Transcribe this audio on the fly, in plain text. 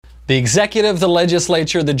The executive, the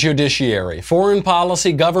legislature, the judiciary, foreign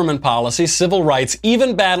policy, government policy, civil rights,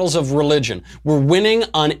 even battles of religion. We're winning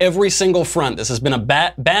on every single front. This has been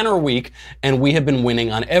a banner week, and we have been winning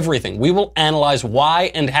on everything. We will analyze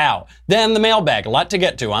why and how. Then the mailbag, a lot to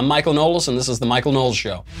get to. I'm Michael Knowles, and this is The Michael Knowles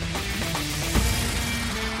Show.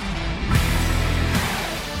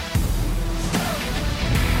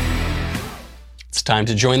 It's time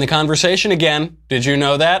to join the conversation again. Did you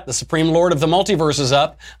know that? The Supreme Lord of the Multiverse is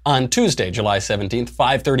up on Tuesday, July 17th,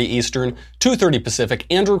 5:30 Eastern, 2:30 Pacific.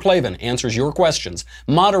 Andrew Klavan answers your questions.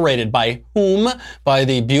 Moderated by whom? By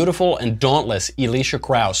the beautiful and dauntless Elisha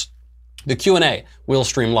Krauss. The Q&A will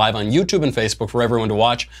stream live on YouTube and Facebook for everyone to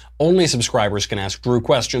watch. Only subscribers can ask Drew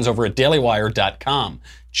questions over at dailywire.com.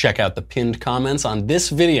 Check out the pinned comments on this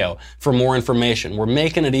video for more information. We're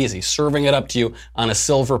making it easy, serving it up to you on a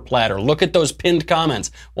silver platter. Look at those pinned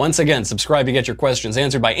comments. Once again, subscribe to get your questions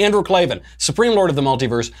answered by Andrew Klavan, Supreme Lord of the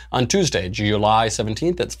Multiverse, on Tuesday, July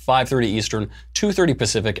 17th. That's 5:30 Eastern, 2:30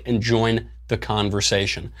 Pacific, and join the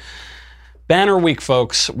conversation. Banner week,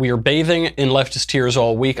 folks. We are bathing in leftist tears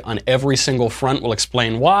all week on every single front. We'll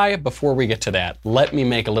explain why. Before we get to that, let me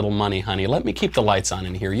make a little money, honey. Let me keep the lights on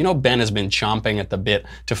in here. You know, Ben has been chomping at the bit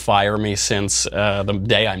to fire me since the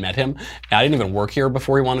day I met him. I didn't even work here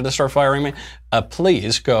before he wanted to start firing me.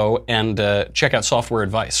 Please go and check out Software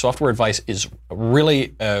Advice. Software Advice is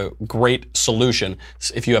really a great solution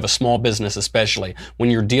if you have a small business, especially.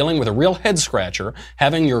 When you're dealing with a real head scratcher,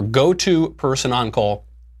 having your go-to person on call,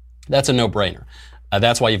 that's a no-brainer.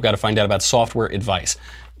 That's why you've got to find out about Software Advice.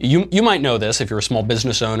 You might know this if you're a small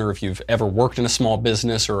business owner, if you've ever worked in a small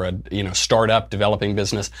business or a startup developing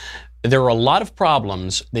business. There are a lot of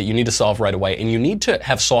problems that you need to solve right away, and you need to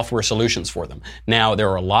have software solutions for them. Now, there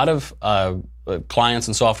are a lot of clients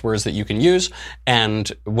and softwares that you can use, and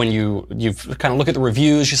when you kind of look at the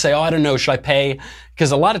reviews, you say, oh, I don't know, should I pay?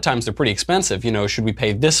 Because a lot of times they're pretty expensive. Should we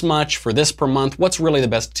pay this much for this per month? What's really the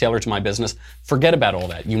best tailor to my business? Forget about all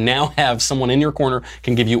that. You now have someone in your corner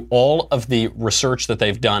can give you all of the research that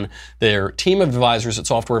they've done. Their team of advisors at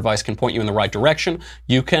Software Advice can point you in the right direction.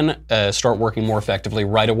 You can start working more effectively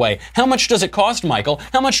right away. How much does it cost, Michael?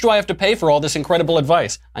 How much do I have to pay for all this incredible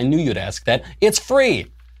advice? I knew you'd ask that. It's free.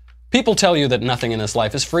 People tell you that nothing in this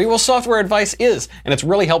life is free. Well, Software Advice is, and it's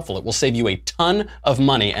really helpful. It will save you a ton of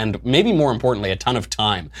money and maybe more importantly, a ton of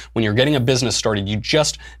time. When you're getting a business started, you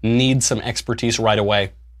just need some expertise right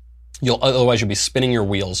away. Otherwise, you'll be spinning your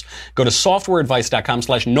wheels. Go to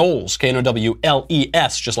softwareadvice.com/Knowles,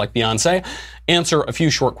 Knowles, just like Beyonce. Answer a few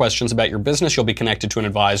short questions about your business. You'll be connected to an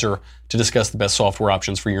advisor to discuss the best software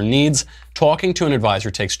options for your needs. Talking to an advisor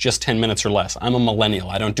takes just 10 minutes or less. I'm a millennial.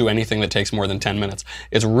 I don't do anything that takes more than 10 minutes.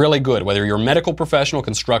 It's really good. Whether you're a medical professional,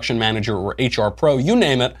 construction manager, or HR pro, you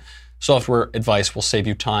name it, Software Advice will save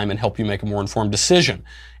you time and help you make a more informed decision.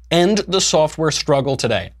 End the software struggle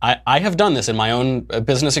today. I have done this in my own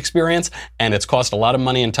business experience, and it's cost a lot of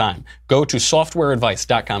money and time. Go to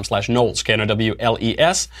softwareadvice.com/Knowles,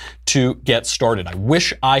 Knowles, to get started. I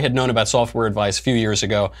wish I had known about Software Advice a few years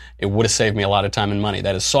ago. It would have saved me a lot of time and money.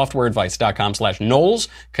 That is softwareadvice.com/Knowles.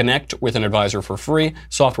 Connect with an advisor for free.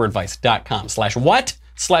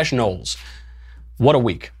 Softwareadvice.com/Knowles. What a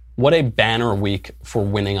week. What a banner week for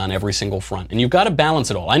winning on every single front. And you've got to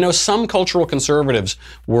balance it all. I know some cultural conservatives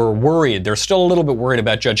were worried. They're still a little bit worried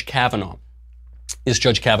about Judge Kavanaugh. Is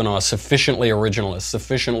Judge Kavanaugh sufficiently originalist,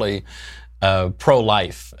 sufficiently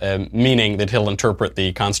pro-life, meaning that he'll interpret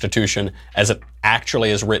the Constitution as it actually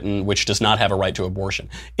is written, which does not have a right to abortion?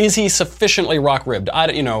 Is he sufficiently rock-ribbed?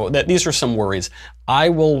 That these are some worries. I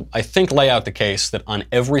will, I think, lay out the case that on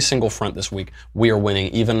every single front this week, we are winning,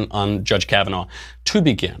 even on Judge Kavanaugh. To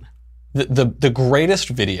begin, the greatest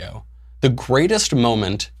video, the greatest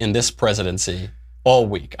moment in this presidency all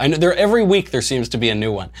week. I know every week there seems to be a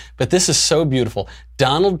new one, but this is so beautiful.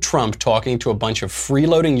 Donald Trump talking to a bunch of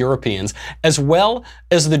freeloading Europeans, as well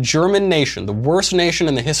as the German nation, the worst nation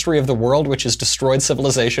in the history of the world, which has destroyed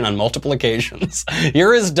civilization on multiple occasions.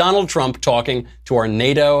 Here is Donald Trump talking to our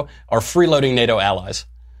freeloading NATO allies.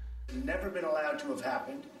 Never been allowed to have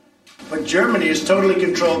happened, but Germany is totally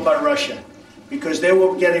controlled by Russia because they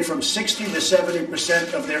were getting from 60 to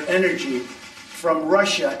 70% of their energy from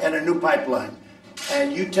Russia and a new pipeline.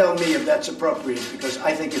 And you tell me if that's appropriate, because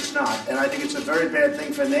I think it's not. And I think it's a very bad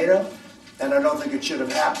thing for NATO, and I don't think it should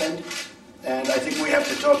have happened. And I think we have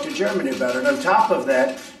to talk to Germany about it. On top of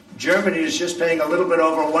that, Germany is just paying a little bit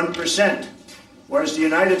over 1%, whereas the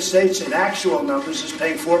United States, in actual numbers, is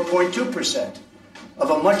paying 4.2%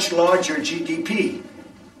 of a much larger GDP.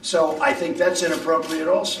 So I think that's inappropriate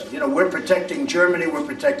also. We're protecting Germany, we're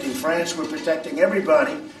protecting France, we're protecting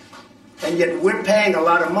everybody. And yet we're paying a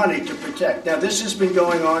lot of money to protect. Now, this has been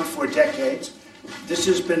going on for decades. This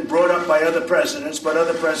has been brought up by other presidents, but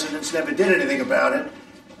other presidents never did anything about it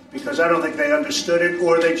because I don't think they understood it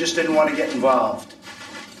or they just didn't want to get involved.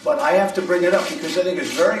 But I have to bring it up because I think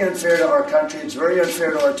it's very unfair to our country. It's very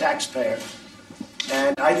unfair to our taxpayers.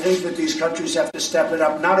 And I think that these countries have to step it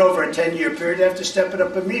up, not over a 10-year period. They have to step it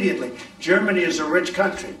up immediately. Germany is a rich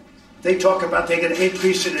country. They talk about they're going to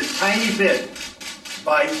increase it a tiny bit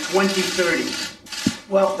by 2030.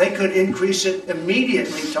 Well, they could increase it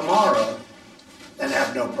immediately tomorrow and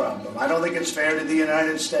have no problem. I don't think it's fair to the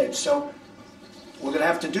United States. So we're going to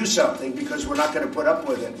have to do something because we're not going to put up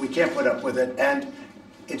with it. We can't put up with it, and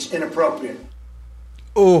it's inappropriate.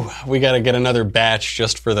 Ooh, we got to get another batch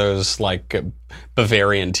just for those,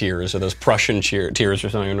 Bavarian tears or those Prussian tears or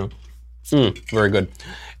something. Very good.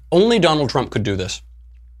 Only Donald Trump could do this.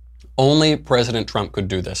 Only President Trump could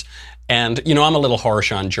do this. And, I'm a little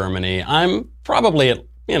harsh on Germany. I'm probably at,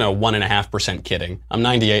 1.5% kidding. I'm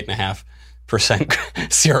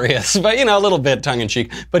 98.5% serious, but, a little bit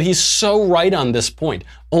tongue-in-cheek. But he's so right on this point.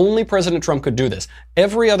 Only President Trump could do this.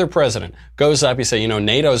 Every other president goes up, you say,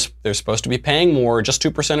 they're supposed to be paying more, just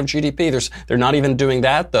 2% of GDP. They're not even doing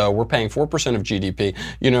that, though. We're paying 4% of GDP.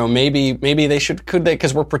 Maybe they could they,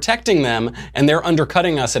 because we're protecting them and they're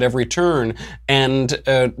undercutting us at every turn. And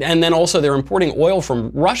then also they're importing oil from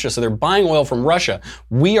Russia, so they're buying oil from Russia.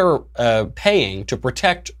 We are paying to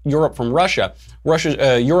protect Europe from Russia.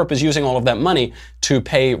 Europe is using all of that money to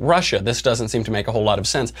pay Russia. This doesn't seem to make a whole lot of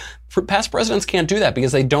sense. Past presidents can't do that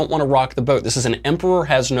because they don't want to rock the boat. This is an emperor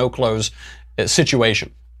has no clothes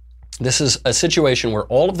situation. This is a situation where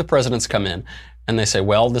all of the presidents come in and they say,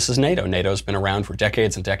 well, this is NATO. NATO's been around for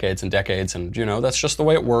decades and decades and decades, and, that's just the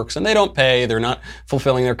way it works. And they don't pay. They're not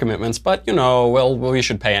fulfilling their commitments. But, we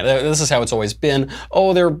should pay it. This is how it's always been.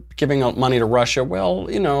 Oh, they're giving out money to Russia. Well,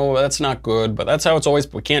 that's not good, but that's how it's always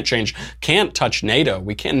been. We can't touch NATO.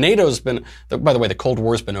 We can't. NATO's been, by the way, the Cold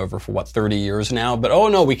War's been over for, 30 years now? But, oh,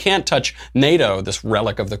 no, we can't touch NATO, this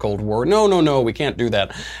relic of the Cold War. No, we can't do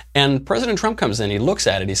that. And President Trump comes in, he looks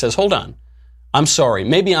at it, he says, hold on. I'm sorry.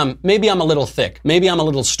 Maybe I'm a little thick. Maybe I'm a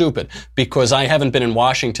little stupid because I haven't been in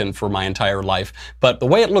Washington for my entire life. But the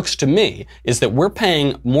way it looks to me is that we're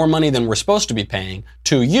paying more money than we're supposed to be paying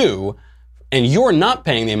to you, and you're not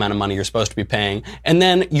paying the amount of money you're supposed to be paying, and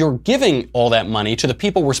then you're giving all that money to the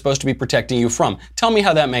people we're supposed to be protecting you from. Tell me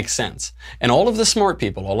how that makes sense. And all of the smart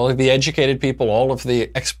people, all of the educated people, all of the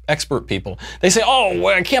expert people, they say, oh,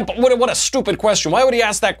 I can't, what a stupid question. Why would he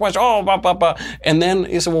ask that question? Oh, blah, blah, blah. And then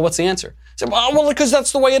you say, well, what's the answer? You say, well, because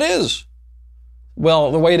that's the way it is.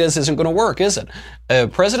 Well, the way it is isn't going to work, is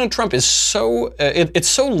it? President Trump is it's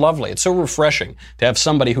so lovely, it's so refreshing to have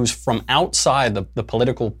somebody who's from outside the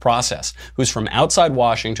political process, who's from outside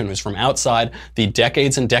Washington, who's from outside the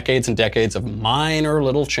decades and decades and decades of minor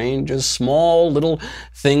little changes, small little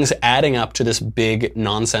things adding up to this big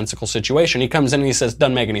nonsensical situation. He comes in and he says,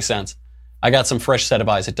 doesn't make any sense. I got some fresh set of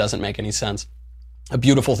eyes. It doesn't make any sense. A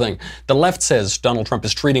beautiful thing. The left says Donald Trump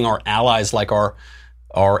is treating our allies like our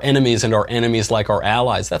enemies and our enemies like our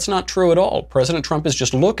allies. That's not true at all. President Trump is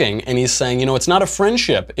just looking and he's saying, it's not a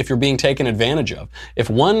friendship if you're being taken advantage of. If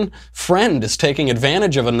one friend is taking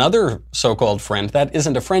advantage of another so-called friend, that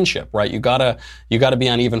isn't a friendship, right? You gotta be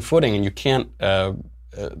on even footing, and you can't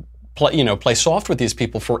play soft with these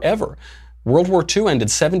people forever. World War II ended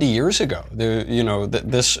 70 years ago.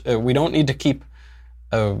 We don't need to keep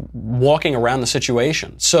walking around the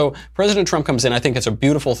situation. So President Trump comes in. I think it's a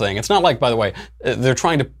beautiful thing. It's not like, by the way, they're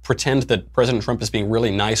trying to pretend that President Trump is being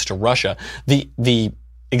really nice to Russia. The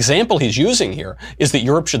example he's using here is that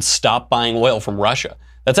Europe should stop buying oil from Russia.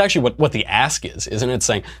 That's actually what the ask is, isn't it?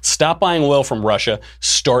 Saying, stop buying oil from Russia,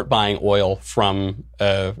 start buying oil from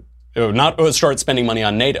not start spending money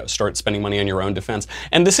on NATO, start spending money on your own defense.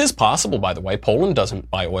 And this is possible, by the way. Poland doesn't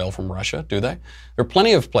buy oil from Russia, do they? There are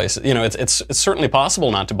plenty of places. It's certainly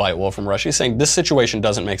possible not to buy oil from Russia. He's saying this situation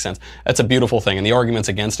doesn't make sense. That's a beautiful thing, and the arguments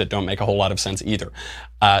against it don't make a whole lot of sense either.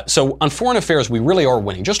 So on foreign affairs, we really are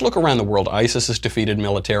winning. Just look around the world. ISIS is defeated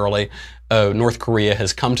militarily. North Korea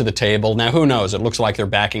has come to the table. Now, who knows? It looks like they're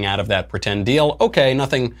backing out of that pretend deal. Okay,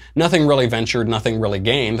 nothing really ventured, nothing really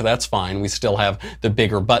gained. That's fine. We still have the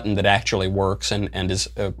bigger button that actually works and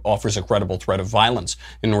offers a credible threat of violence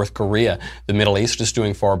in North Korea. The Middle East is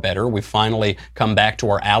doing far better. We've finally come back to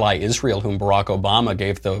our ally Israel, whom Barack Obama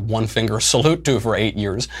gave the one-finger salute to for 8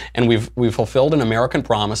 years, and we've fulfilled an American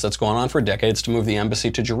promise that's gone on for decades to move the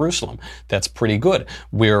embassy to Jerusalem. That's pretty good.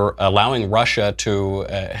 We're allowing Russia to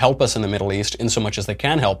help us in the Middle East in so much as they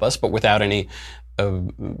can help us, but without any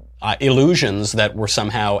illusions that we're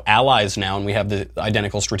somehow allies now and we have the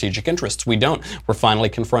identical strategic interests. We don't. We're finally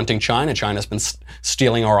confronting China. China's been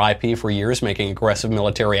stealing our IP for years, making aggressive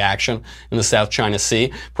military action in the South China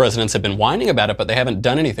Sea. Presidents have been whining about it, but they haven't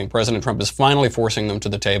done anything. President Trump is finally forcing them to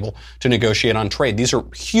the table to negotiate on trade. These are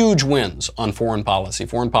huge wins on foreign policy.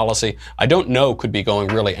 Foreign policy, I don't know, could be going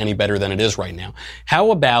really any better than it is right now.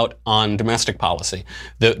 How about on domestic policy?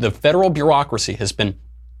 The federal bureaucracy has been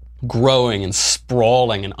growing and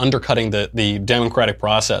sprawling and undercutting the democratic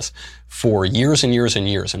process for years and years and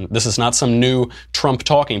years. And this is not some new Trump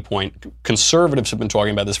talking point. Conservatives have been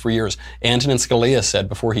talking about this for years. Antonin Scalia said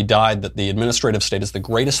before he died that the administrative state is the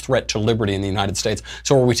greatest threat to liberty in the United States.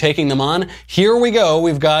 So are we taking them on? Here we go.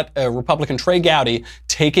 We've got Republican Trey Gowdy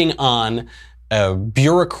taking on a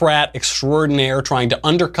bureaucrat extraordinaire trying to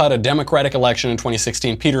undercut a Democratic election in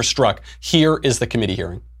 2016. Peter Strzok. Here is the committee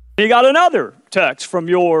hearing. You got another text from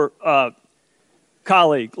your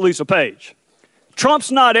colleague, Lisa Page.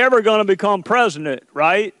 Trump's not ever going to become president,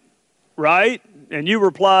 right? Right? And you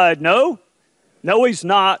replied, no. No, he's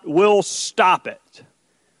not. We'll stop it.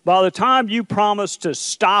 By the time you promised to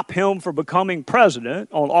stop him from becoming president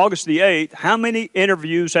on August the 8th, how many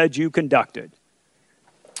interviews had you conducted?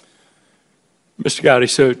 Mr. Gowdy,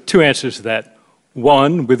 so two answers to that.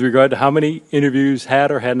 One, with regard to how many interviews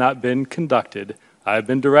had or had not been conducted, I've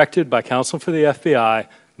been directed by counsel for the FBI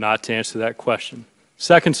not to answer that question.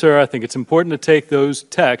 Second, sir, I think it's important to take those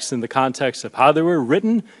texts in the context of how they were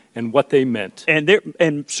written and what they meant.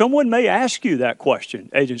 And someone may ask you that question,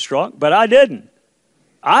 Agent Strzok, but I didn't.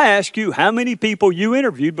 I asked you how many people you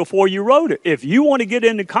interviewed before you wrote it. If you want to get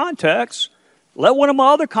into context, let one of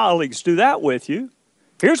my other colleagues do that with you.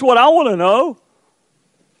 Here's what I want to know.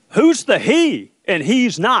 Who's the he and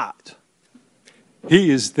he's not?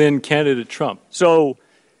 He is then candidate Trump. So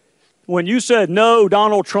when you said, no,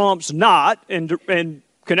 Donald Trump's not, in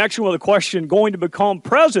connection with the question going to become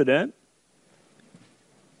president,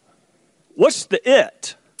 what's the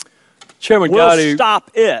it? Chairman We'll Gowdy.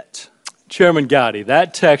 Stop it. Chairman Gowdy,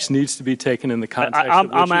 that text needs to be taken in the context of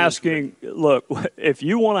which I'm asking, look, if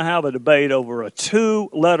you want to have a debate over a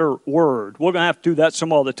two-letter word, we're going to have to do that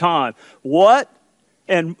some other time. What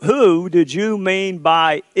and who did you mean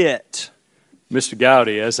by it? Mr.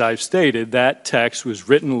 Gowdy, as I've stated, that text was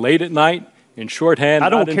written late at night in shorthand. I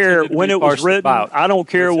don't care when it was written. I don't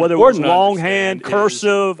care whether it was longhand,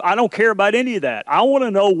 cursive. I don't care about any of that. I want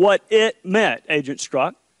to know what it meant, Agent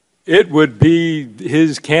Strzok. It would be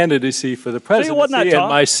his candidacy for the presidency, wasn't that tough? and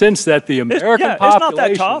my sense that the American population... It's not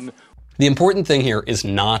that tough. The important thing here is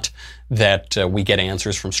not that we get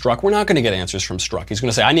answers from Strzok. We're not going to get answers from Strzok. He's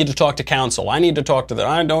going to say, I need to talk to counsel. I need to talk to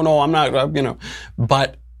I don't know. I'm not,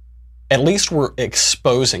 But at least we're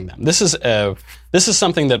exposing them. This is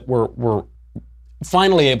something that we're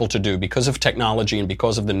finally able to do because of technology and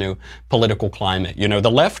because of the new political climate.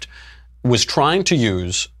 The left was trying to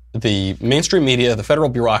use the mainstream media, the federal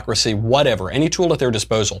bureaucracy, whatever, any tool at their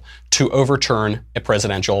disposal to overturn a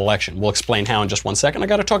presidential election. We'll explain how in just 1 second. I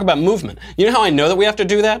got to talk about movement. You know how I know that we have to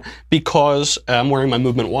do that? Because I'm wearing my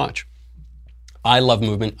movement watch. I love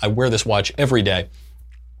movement. I wear this watch every day.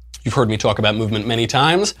 You've heard me talk about movement many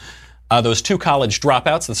times. Those two college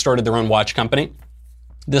dropouts that started their own watch company.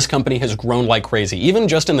 This company has grown like crazy. Even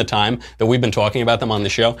just in the time that we've been talking about them on the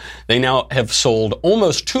show, they now have sold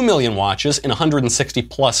almost 2 million watches in 160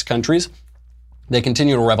 plus countries. They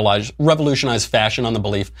continue to revolutionize fashion on the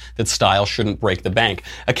belief that style shouldn't break the bank.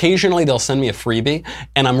 Occasionally, they'll send me a freebie,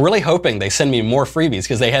 and I'm really hoping they send me more freebies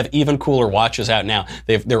because they have even cooler watches out now.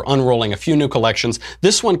 They're unrolling a few new collections.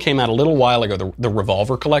 This one came out a little while ago, the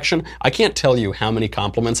Revolver collection. I can't tell you how many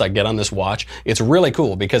compliments I get on this watch. It's really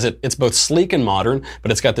cool because it's both sleek and modern,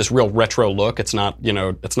 but it's got this real retro look. It's not,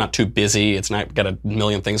 it's not too busy. It's not got a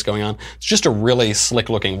million things going on. It's just a really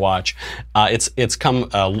slick-looking watch. It's come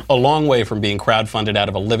a long way from being crowdfunded out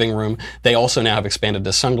of a living room. They also now have expanded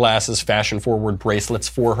to sunglasses, fashion-forward bracelets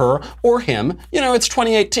for her or him. It's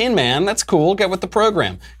 2018, man. That's cool. Get with the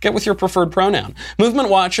program. Get with your preferred pronoun. Movement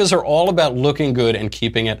watches are all about looking good and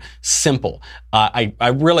keeping it simple. I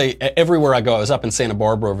really, everywhere I go, I was up in Santa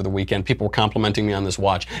Barbara over the weekend, people were complimenting me on this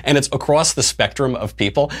watch, and it's across the spectrum of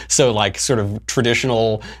people. So like sort of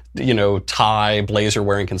traditional, tie, blazer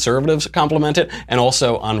wearing conservatives compliment it, and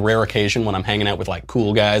also on rare occasion when I'm hanging out with like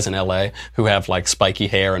cool guys in LA who have like spiky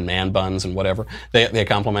hair and man buns and whatever, they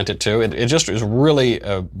compliment it too. It just is really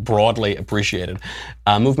broadly appreciated.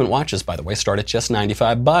 Movement watches, by the way, start at just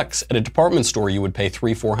 $95. At a department store, you would pay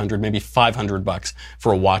 $300, $400, maybe $500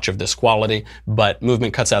 for a watch of this quality. But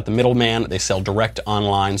Movement cuts out the middleman. They sell direct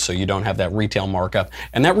online, so you don't have that retail markup.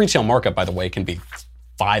 And that retail markup, by the way, can be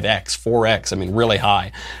 5x, 4x, I mean, really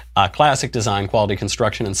high. Classic design, quality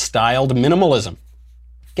construction, and styled minimalism.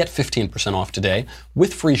 Get 15% off today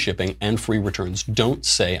with free shipping and free returns. Don't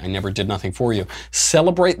say I never did nothing for you.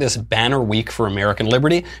 Celebrate this banner week for American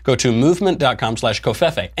liberty. Go to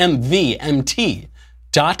movement.com/Covfefe,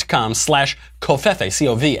 MVMT.com/Covfefe,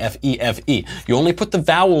 C-O-V-F-E-F-E. You only put the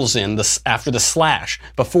vowels in after the slash.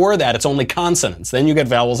 Before that, it's only consonants. Then you get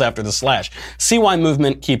vowels after the slash. See why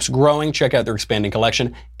Movement keeps growing. Check out their expanding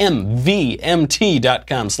collection,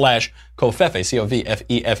 MVMT.com/Covfefe,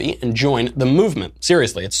 C-O-V-F-E-F-E, and join the movement.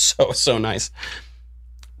 Seriously, it's so nice.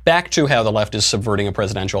 Back to how the left is subverting a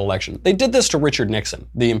presidential election. They did this to Richard Nixon,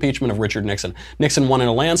 the impeachment of Richard Nixon. Nixon won in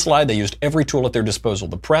a landslide. They used every tool at their disposal,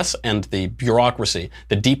 the press and the bureaucracy,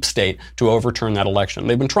 the deep state, to overturn that election.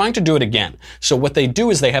 They've been trying to do it again. So what they do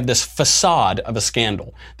is they have this facade of a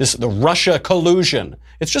scandal, the Russia collusion.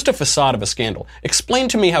 It's just a facade of a scandal. Explain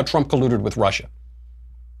to me how Trump colluded with Russia.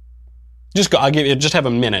 Just have a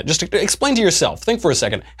minute. Just explain to yourself. Think for a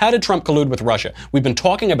second. How did Trump collude with Russia? We've been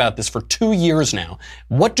talking about this for 2 years now.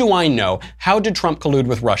 What do I know? How did Trump collude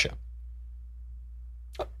with Russia?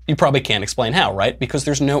 You probably can't explain how, right? Because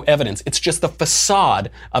there's no evidence. It's just the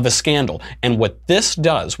facade of a scandal. And what this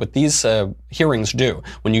does, what these hearings do,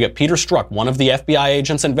 when you get Peter Strzok, one of the FBI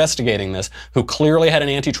agents investigating this, who clearly had an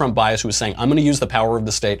anti-Trump bias, who was saying, I'm going to use the power of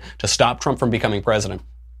the state to stop Trump from becoming president.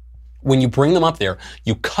 When you bring them up there,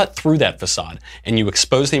 you cut through that facade and you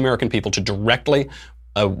expose the American people to directly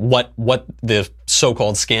what the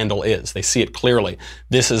so-called scandal is. They see it clearly.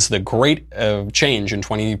 This is the great change in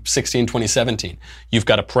 2016, 2017. You've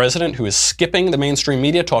got a president who is skipping the mainstream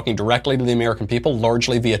media, talking directly to the American people,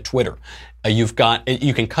 largely via Twitter. You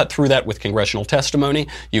can cut through that with congressional testimony.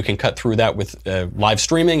 You can cut through that with live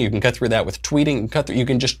streaming. You can cut through that with tweeting. You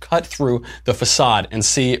can just cut through the facade and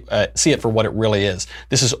see it for what it really is.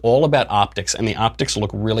 This is all about optics, and the optics look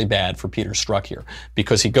really bad for Peter Strzok here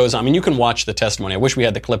because he goes on. I mean, you can watch the testimony. I wish we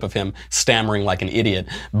had the clip of him stammering like an idiot,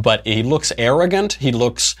 but he looks arrogant. He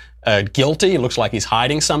looks guilty. He looks like he's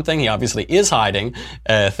hiding something. He obviously is hiding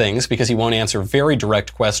things because he won't answer very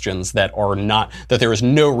direct questions that there is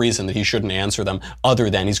no reason that he shouldn't answer them other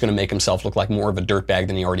than he's going to make himself look like more of a dirtbag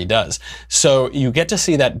than he already does. So you get to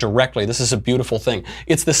see that directly. This is a beautiful thing.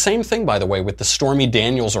 It's the same thing, by the way, with the Stormy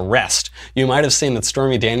Daniels arrest. You might have seen that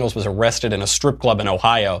Stormy Daniels was arrested in a strip club in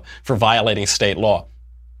Ohio for violating state law.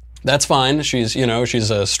 That's fine. She's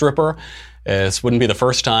a stripper. This wouldn't be the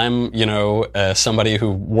first time, somebody who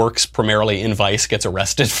works primarily in Vice gets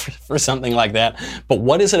arrested for something like that. But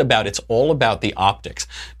what is it about? It's all about the optics.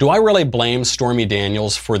 Do I really blame Stormy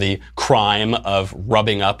Daniels for the crime of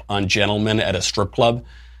rubbing up on gentlemen at a strip club?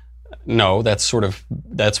 No, that's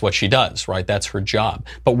what she does, right? That's her job.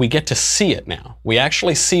 But we get to see it now. We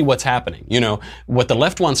actually see what's happening. What the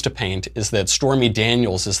left wants to paint is that Stormy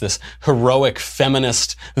Daniels is this heroic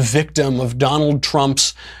feminist victim of Donald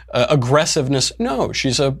Trump's aggressiveness. No,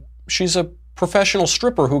 she's a professional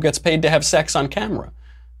stripper who gets paid to have sex on camera.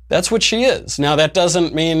 That's what she is. Now, that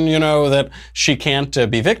doesn't mean, that she can't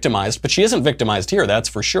be victimized, but she isn't victimized here, that's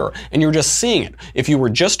for sure. And you're just seeing it. If you were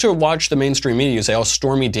just to watch the mainstream media, you say, oh,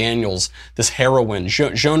 Stormy Daniels, this heroine,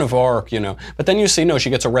 Joan of Arc, But then you see, no, she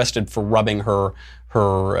gets arrested for rubbing her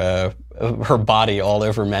body all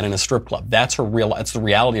over men in a strip club. That's the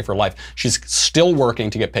reality of her life. She's still working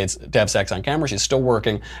to get paid to have sex on camera. She's still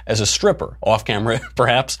working as a stripper, off camera,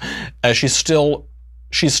 perhaps. She's still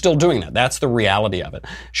doing that. That's the reality of it.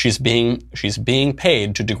 She's being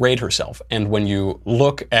paid to degrade herself. And when you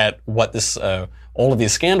look at what all of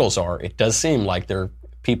these scandals are, it does seem like they're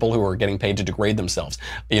people who are getting paid to degrade themselves.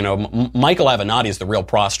 Michael Avenatti is the real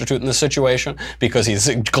prostitute in this situation because he's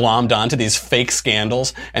glommed onto these fake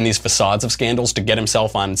scandals and these facades of scandals to get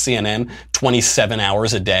himself on CNN 27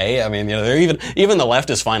 hours a day. I mean, even the left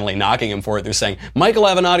is finally knocking him for it. They're saying Michael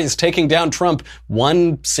Avenatti is taking down Trump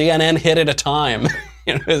one CNN hit at a time.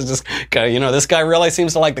 It's just, this guy really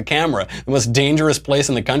seems to like the camera. The most dangerous place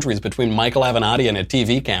in the country is between Michael Avenatti and a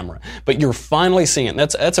TV camera. But you're finally seeing it.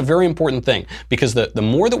 That's a very important thing because the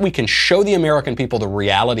more that we can show the American people the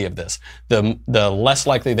reality of this, the less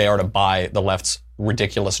likely they are to buy the left's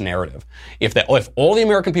ridiculous narrative. If all the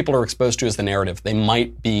American people are exposed to is the narrative, they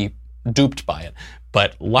might be duped by it.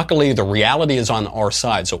 But luckily, the reality is on our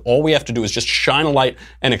side. So all we have to do is just shine a light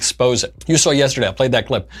and expose it. You saw yesterday, I played that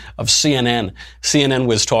clip of CNN. CNN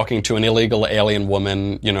was talking to an illegal alien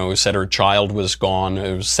woman, who said her child was gone,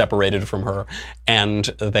 it was separated from her. And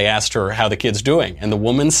they asked her how the kid's doing. And the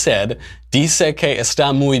woman said, dice que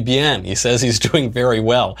está muy bien. He says he's doing very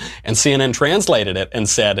well. And CNN translated it and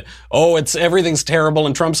said, oh, everything's terrible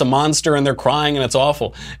and Trump's a monster and they're crying and it's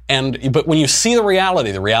awful. But when you see the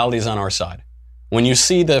reality is on our side. When you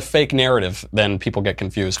see the fake narrative, then people get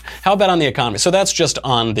confused. How about on the economy? So that's just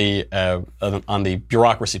on the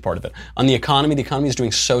bureaucracy part of it. On the economy is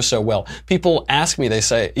doing so well. People ask me, they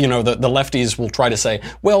say, the lefties will try to say,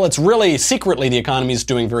 well, it's really secretly the economy is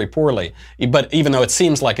doing very poorly. But even though it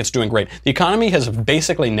seems like it's doing great, the economy has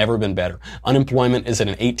basically never been better. Unemployment is at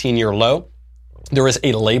an 18-year low. There is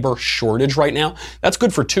a labor shortage right now. That's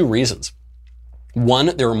good for two reasons.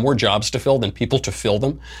 One, there are more jobs to fill than people to fill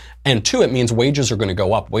them. And two, it means wages are going to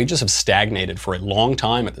go up. Wages have stagnated for a long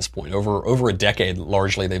time at this point. Over a decade,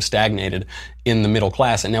 largely, they've stagnated in the middle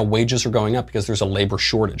class. And now wages are going up because there's a labor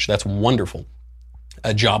shortage. That's wonderful.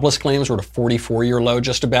 Jobless claims are at a 44-year low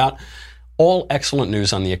just about. All excellent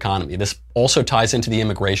news on the economy. This also ties into the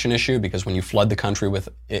immigration issue because when you flood the country with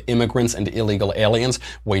immigrants and illegal aliens,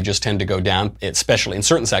 wages tend to go down, especially in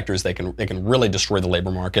certain sectors. They can really destroy the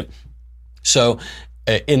labor market. So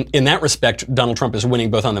in that respect, Donald Trump is winning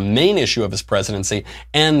both on the main issue of his presidency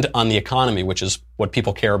and on the economy, which is what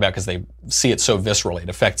people care about because they see it so viscerally. It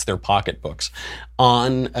affects their pocketbooks.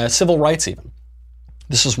 On civil rights even.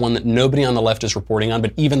 This is one that nobody on the left is reporting on,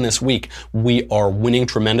 but even this week, we are winning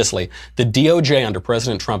tremendously. The DOJ under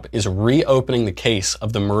President Trump is reopening the case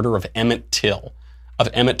of the murder of Emmett Till.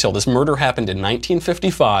 This murder happened in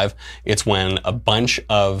 1955. It's when a bunch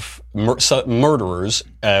of murderers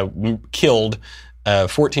killed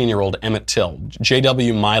 14-year-old Emmett Till,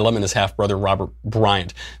 J.W. Milam and his half-brother Robert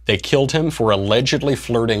Bryant. They killed him for allegedly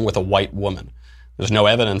flirting with a white woman. There's no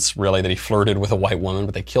evidence, really, that he flirted with a white woman,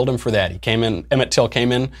 but they killed him for that. Emmett Till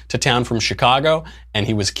came in to town from Chicago, and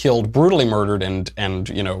he was killed, brutally murdered,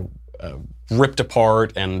 and ripped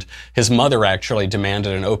apart, and his mother actually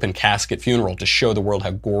demanded an open casket funeral to show the world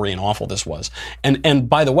how gory and awful this was. And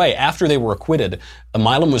by the way, after they were acquitted,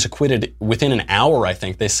 Milam was acquitted within an hour, I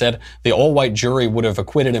think. They said the all-white jury would have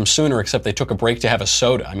acquitted him sooner, except they took a break to have a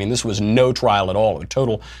soda. I mean, this was no trial at all, a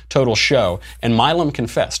total show. And Milam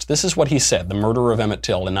confessed. This is what he said, the murderer of Emmett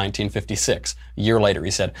Till in 1956. A year later,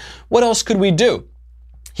 he said, "What else could we do?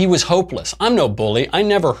 He was hopeless. I'm no bully. I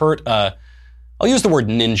never hurt I'll use the word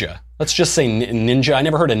ninja. Let's just say ninja. I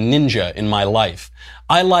never heard a ninja in my life.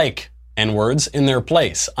 I like N-words in their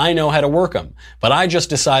place. I know how to work them. But I just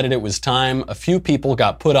decided it was time a few people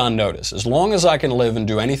got put on notice. As long as I can live and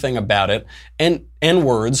do anything about it, and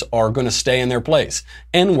N-words are going to stay in their place.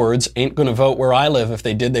 N-words ain't going to vote where I live. If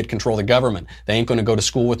they did, they'd control the government. They ain't going to go to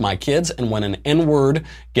school with my kids. And when an N-word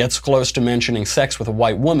gets close to mentioning sex with a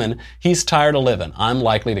white woman, he's tired of living. I'm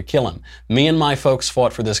likely to kill him. Me and my folks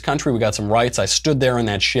fought for this country. We got some rights. I stood there in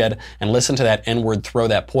that shed and listened to that N-word throw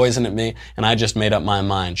that poison at me, and I just made up my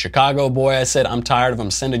mind. Chicago boy, I said, I'm tired of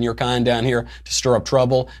them sending your kind down here to stir up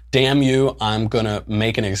trouble. Damn you, I'm going to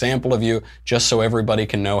make an example of you just so everybody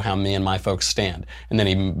can know how me and my folks stand." And then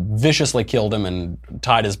he viciously killed him and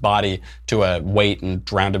tied his body to a weight and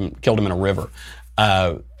drowned him, killed him in a river.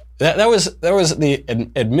 That was the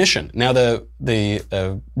admission. Now the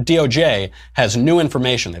DOJ has new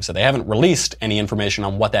information. They've said they haven't released any information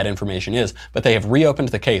on what that information is, but they have reopened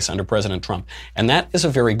the case under President Trump, and that is a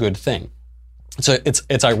very good thing. So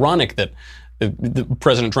it's ironic that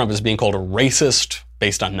President Trump is being called a racist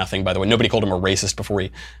based on nothing, by the way. Nobody called him a racist before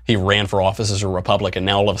he ran for office as a Republican.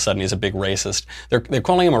 Now all of a sudden he's a big racist. They're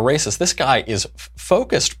calling him a racist. This guy is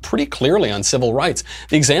focused pretty clearly on civil rights.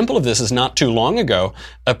 The example of this is not too long ago.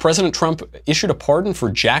 President Trump issued a pardon for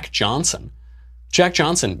Jack Johnson. Jack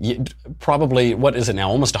Johnson, probably, what is it now,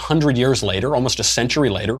 almost 100 years later, almost a century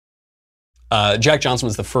later. Jack Johnson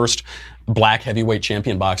was the first black heavyweight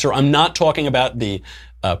champion boxer. I'm not talking about the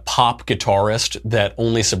pop guitarist that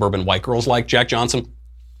only suburban white girls like. Jack Johnson,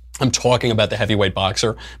 I'm talking about the heavyweight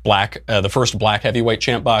boxer, the first black heavyweight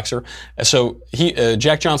champ boxer. So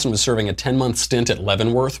Jack Johnson was serving a 10-month stint at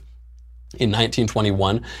Leavenworth in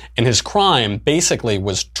 1921, and his crime basically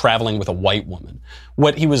was traveling with a white woman.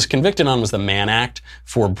 What he was convicted on was the Mann Act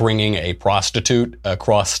for bringing a prostitute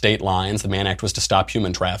across state lines. The Mann Act was to stop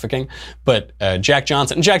human trafficking. But Jack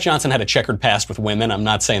Johnson had a checkered past with women. I'm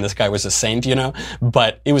not saying this guy was a saint,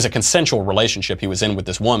 but it was a consensual relationship he was in with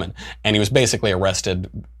this woman, and he was basically arrested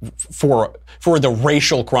for the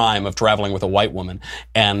racial crime of traveling with a white woman.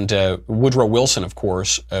 And Woodrow Wilson, of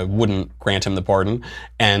course, wouldn't grant him the pardon,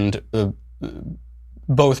 and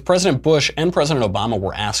both President Bush and President Obama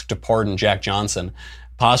were asked to pardon Jack Johnson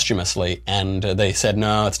posthumously, and they said,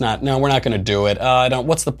 no, we're not going to do it.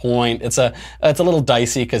 What's the point? It's a little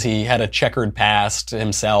dicey because he had a checkered past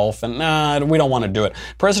himself, and we don't want to do it.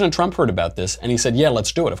 President Trump heard about this, and he said, yeah,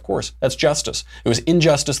 let's do it. Of course, that's justice. It was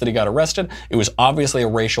injustice that he got arrested. It was obviously a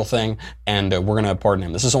racial thing, and we're going to pardon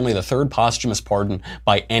him. This is only the third posthumous pardon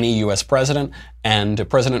by any U.S. president, And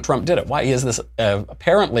President Trump did it. Why? He has this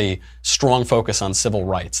apparently strong focus on civil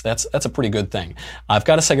rights. That's a pretty good thing. I've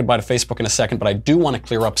got to say goodbye to Facebook in a second, but I do want to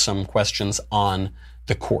clear up some questions on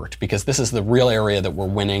the court, because this is the real area that we're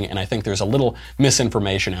winning, and I think there's a little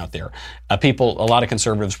misinformation out there. A lot of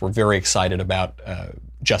conservatives were very excited about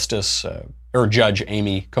Judge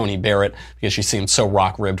Amy Coney Barrett, because she seemed so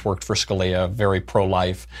rock-ribbed, worked for Scalia, very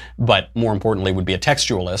pro-life, but more importantly would be a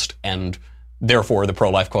textualist, and therefore the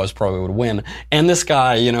pro-life cause probably would win. And this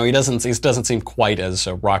guy, he doesn't seem quite as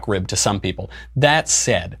rock-ribbed to some people. That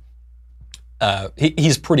said,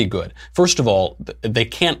 he's pretty good. First of all, they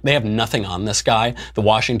have nothing on this guy. The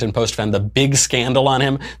Washington Post found the big scandal on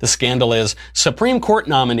him. The scandal is Supreme Court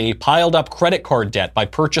nominee piled up credit card debt by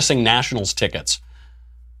purchasing Nationals tickets.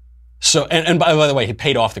 So, and by the way, he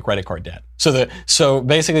paid off the credit card debt. So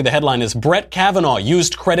basically the headline is Brett Kavanaugh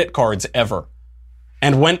used credit cards ever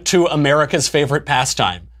and went to America's favorite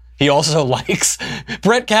pastime. He also likes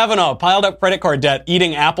Brett Kavanaugh piled up credit card debt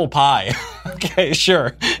eating apple pie. Okay,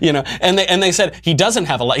 sure. And they said he doesn't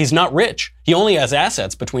have he's not rich. He only has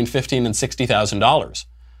assets between $15,000 and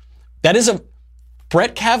 $60,000.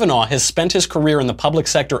 Brett Kavanaugh has spent his career in the public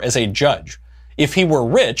sector as a judge. If he were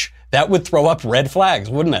rich, that would throw up red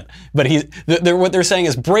flags, wouldn't it? But what they're saying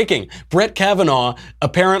is breaking. Brett Kavanaugh,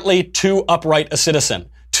 apparently too upright a citizen,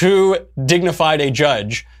 too dignified a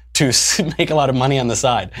judge to make a lot of money on the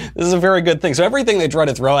side. This is a very good thing. So everything they try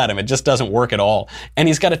to throw at him, it just doesn't work at all. And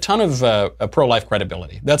he's got a ton of pro-life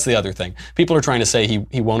credibility. That's the other thing. People are trying to say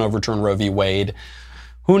he won't overturn Roe v. Wade.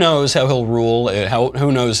 Who knows how he'll rule?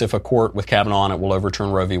 Who knows if a court with Kavanaugh on it will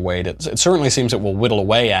overturn Roe v. Wade? It certainly seems it will whittle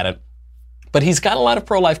away at it. But he's got a lot of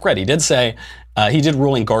pro-life cred. He did say, he did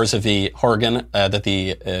rule in Garza v. Hargan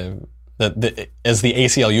that as the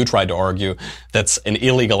ACLU tried to argue, that's an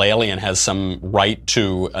illegal alien has some right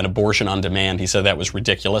to an abortion on demand. He said that was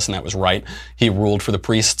ridiculous, and that was right. He ruled for the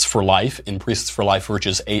Priests for Life in Priests for Life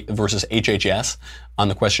versus HHS on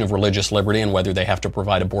the question of religious liberty and whether they have to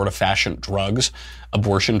provide abortion drugs, to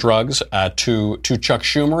Chuck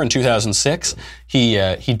Schumer in 2006.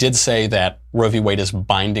 He did say that Roe v. Wade is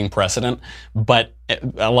binding precedent, but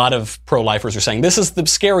a lot of pro-lifers are saying this is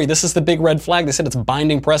the big red flag. They said it's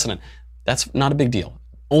binding precedent. That's not a big deal.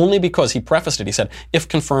 Only because he prefaced it. He said, if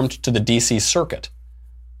confirmed to the D.C. Circuit.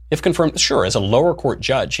 If confirmed, sure, as a lower court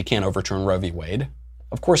judge, he can't overturn Roe v. Wade.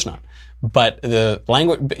 Of course not. But the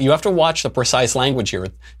language, you have to watch the precise language here.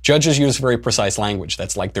 Judges use very precise language.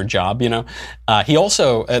 That's like their job, He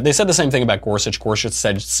also, they said the same thing about Gorsuch. Gorsuch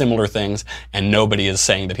said similar things, and nobody is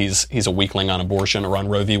saying that he's a weakling on abortion or on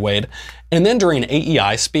Roe v. Wade. And then during an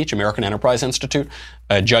AEI speech, American Enterprise Institute,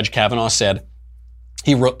 Judge Kavanaugh said,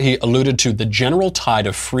 he alluded to the general tide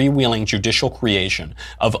of freewheeling judicial creation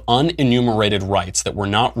of unenumerated rights that were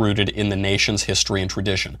not rooted in the nation's history and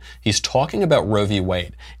tradition. He's talking about Roe v.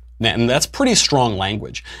 Wade. And that's pretty strong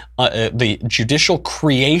language. The judicial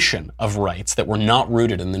creation of rights that were not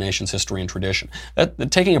rooted in the nation's history and tradition.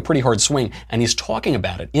 Taking a pretty hard swing, and he's talking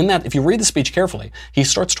about it. In that, if you read the speech carefully, he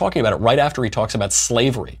starts talking about it right after he talks about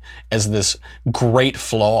slavery as this great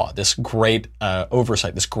flaw, this great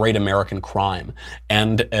oversight, this great American crime.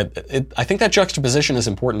 And I think that juxtaposition is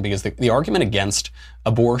important because the argument against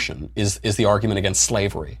abortion is the argument against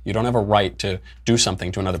slavery. You don't have a right to do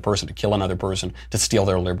something to another person, to kill another person, to steal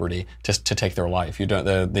their liberty, to take their life. You don't.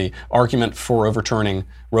 The argument for overturning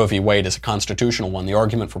Roe v. Wade is a constitutional one. The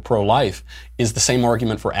argument for pro-life is the same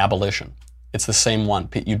argument for abolition. It's the same one.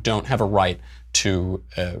 You don't have a right to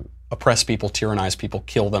oppress people, tyrannize people,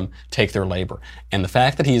 kill them, take their labor. And the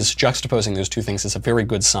fact that he's juxtaposing those two things is a very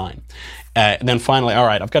good sign. And then finally, all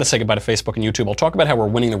right, I've got to say goodbye to Facebook and YouTube. I'll talk about how we're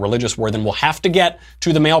winning the religious war, then we'll have to get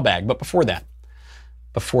to the mailbag. But before that,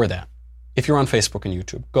 if you're on Facebook and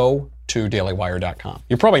YouTube, go to dailywire.com.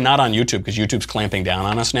 You're probably not on YouTube because YouTube's clamping down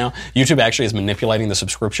on us now. YouTube actually is manipulating the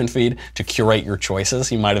subscription feed to curate your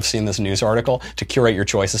choices. You might have seen this news article, to curate your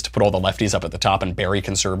choices, to put all the lefties up at the top and bury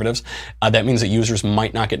conservatives. That means that users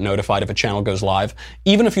might not get notified if a channel goes live,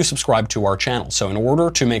 even if you subscribe to our channel. So in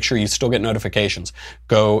order to make sure you still get notifications,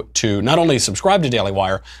 go to not only subscribe to Daily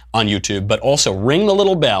Wire on YouTube, but also ring the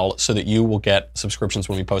little bell so that you will get subscriptions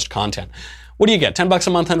when we post content. What do you get? $10 a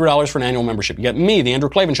month, $100 for an annual membership. You get me, The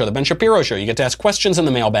Andrew Klavan Show, The Ben Shapiro Show. You get to ask questions in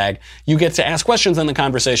the mailbag. You get to ask questions in the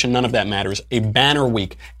conversation. None of that matters. A banner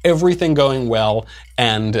week. Everything going well.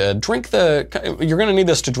 And you're going to need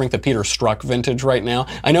this to drink the Peter Strzok vintage right now.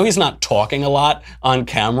 I know he's not talking a lot on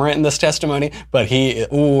camera in this testimony, but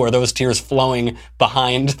are those tears flowing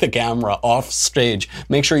behind the camera, off stage.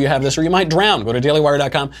 Make sure you have this or you might drown. Go to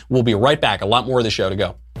dailywire.com. We'll be right back. A lot more of the show to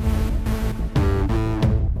go.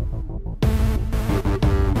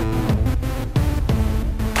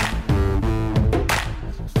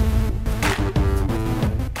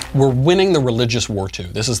 we're winning the religious war too.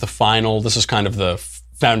 This is kind of the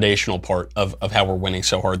foundational part of how we're winning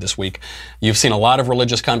so hard this week. You've seen a lot of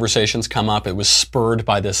religious conversations come up. It was spurred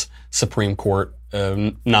by this Supreme Court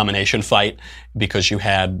nomination fight, because you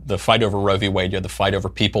had the fight over Roe v. Wade, you had the fight over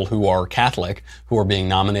people who are Catholic, who are being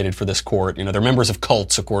nominated for this court. You know, they're members of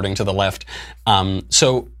cults, according to the left.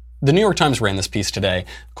 So the New York Times ran this piece today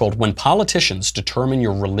called "When Politicians Determine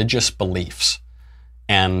Your Religious Beliefs."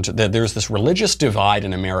 And there's this religious divide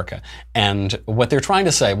in America. And what they're trying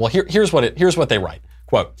to say, well, here's what they write.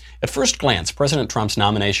 Quote, "At first glance, President Trump's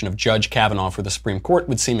nomination of Judge Kavanaugh for the Supreme Court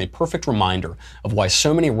would seem a perfect reminder of why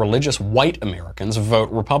so many religious white Americans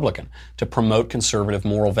vote Republican, to promote conservative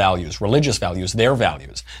moral values, religious values, their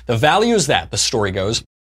values. The values that," the story goes,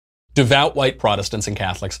 "devout white Protestants and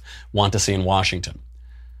Catholics want to see in Washington."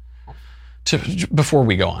 Before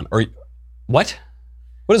we go on, what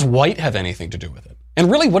does white have anything to do with it? And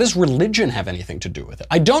really, what does religion have anything to do with it?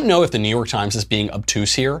 I don't know if the New York Times is being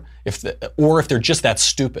obtuse here, or if they're just that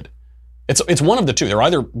stupid. It's one of the two. They're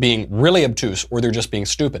either being really obtuse or they're just being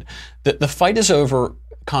stupid. The fight is over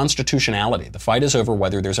constitutionality. The fight is over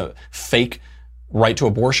whether there's a fake right to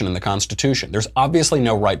abortion in the Constitution. There's obviously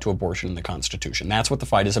no right to abortion in the Constitution. That's what the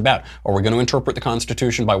fight is about. Are we going to interpret the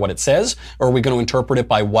Constitution by what it says, or are we going to interpret it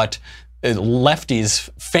by what lefties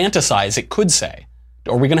fantasize it could say?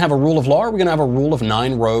 Are we going to have a rule of law, or are we going to have a rule of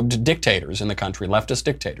 9-robed dictators in the country, leftist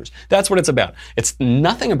dictators? That's what it's about. It's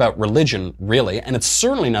nothing about religion, really, and it's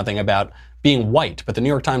certainly nothing about being white. But the New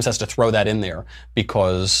York Times has to throw that in there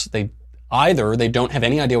because either they don't have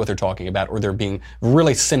any idea what they're talking about, or they're being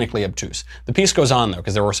really cynically obtuse. The piece goes on, though,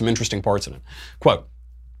 because there are some interesting parts in it. Quote,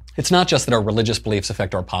 "It's not just that our religious beliefs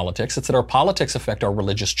affect our politics, it's that our politics affect our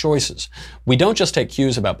religious choices. We don't just take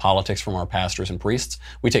cues about politics from our pastors and priests,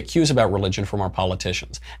 we take cues about religion from our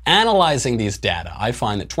politicians. Analyzing these data, I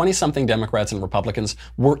find that 20-something Democrats and Republicans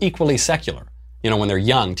were equally secular. You know, when they're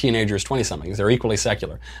young, teenagers, 20-somethings, they're equally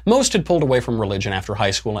secular. Most had pulled away from religion after high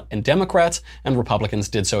school, and Democrats and Republicans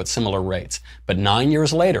did so at similar rates. But 9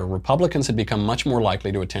 years later, Republicans had become much more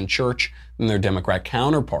likely to attend church than their Democrat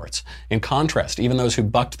counterparts. In contrast, even those who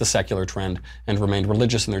bucked the secular trend and remained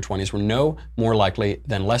religious in their 20s were no more likely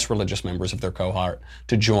than less religious members of their cohort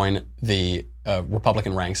to join the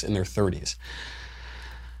Republican ranks in their 30s.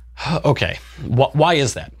 Okay, why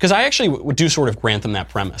is that? Because I actually do sort of grant them that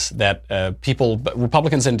premise, that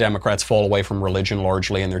Republicans and Democrats fall away from religion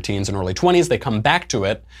largely in their teens and early 20s. They come back to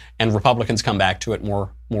it, and Republicans come back to it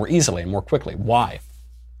more easily and more quickly. Why?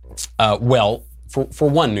 Well, for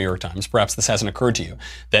one, New York Times, perhaps this hasn't occurred to you,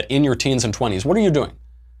 that in your teens and 20s, what are you doing?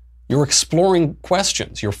 You're exploring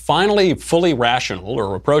questions. You're finally fully rational,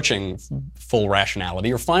 or approaching full rationality.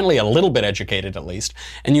 You're finally a little bit educated, at least,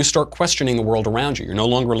 and you start questioning the world around you. You're no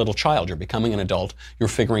longer a little child. You're becoming an adult. You're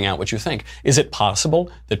figuring out what you think. Is it possible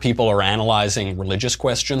that people are analyzing religious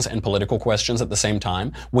questions and political questions at the same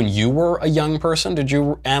time? When you were a young person, did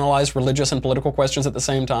you analyze religious and political questions at the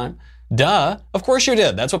same time? Duh. Of course you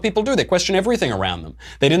did. That's what people do. They question everything around them.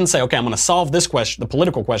 They didn't say, okay, I'm going to solve this question, the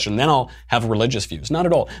political question, then I'll have religious views. Not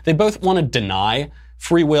at all. They both want to deny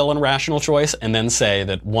free will and rational choice and then say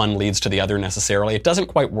that one leads to the other necessarily. It doesn't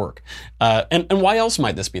quite work. And why else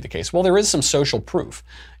might this be the case? Well, there is some social proof.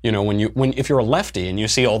 You know, if you're a lefty and you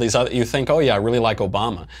see all these other, you think, oh yeah, I really like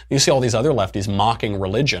Obama. You see all these other lefties mocking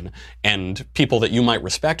religion, and people that you might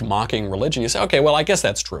respect mocking religion. You say, okay, well, I guess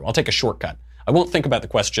that's true. I'll take a shortcut. I won't think about the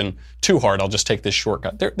question too hard. I'll just take this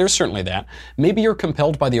shortcut. There's certainly that. Maybe you're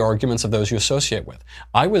compelled by the arguments of those you associate with.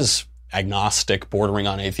 I was agnostic, bordering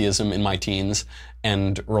on atheism in my teens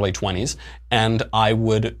and early 20s, and I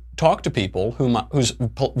would talk to people whose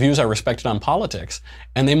views I respected on politics,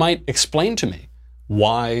 and they might explain to me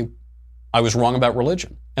why I was wrong about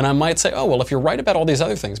religion. And I might say, oh, well, if you're right about all these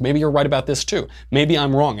other things, maybe you're right about this too. Maybe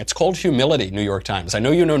I'm wrong. It's called humility, New York Times. I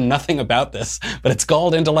know you know nothing about this, but it's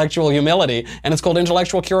called intellectual humility, and it's called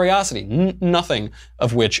intellectual curiosity, nothing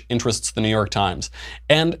of which interests the New York Times.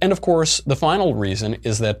 And of course, the final reason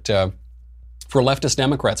is that for leftist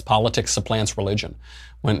Democrats, politics supplants religion.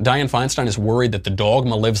 When Dianne Feinstein is worried that the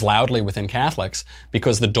dogma lives loudly within Catholics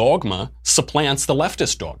because the dogma supplants the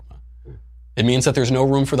leftist dogma. It means that there's no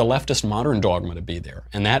room for the leftist modern dogma to be there.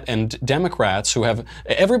 And Democrats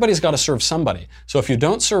everybody's got to serve somebody. So if you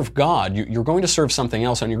don't serve God, you're going to serve something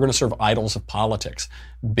else, and you're going to serve idols of politics,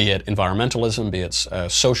 be it environmentalism, be it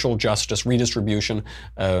social justice, redistribution,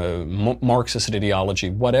 Marxist ideology,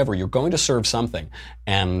 whatever. You're going to serve something.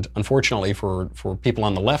 And unfortunately for people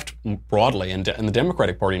on the left broadly, and the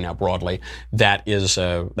Democratic Party now broadly, that's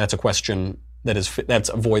a question that's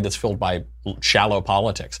a void that's filled by shallow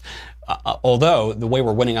politics. Although the way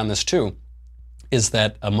we're winning on this too is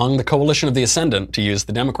that among the coalition of the ascendant, to use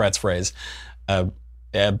the Democrats' phrase,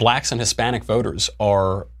 blacks and Hispanic voters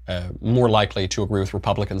are more likely to agree with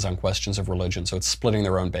Republicans on questions of religion. So it's splitting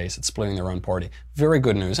their own base. It's splitting their own party. Very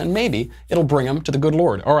good news. And maybe it'll bring them to the good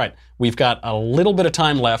Lord. All right. We've got a little bit of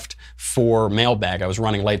time left for mailbag. I was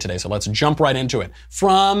running late today, so let's jump right into it.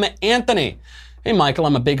 From Anthony. Hey, Michael,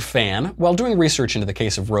 I'm a big fan. While doing research into the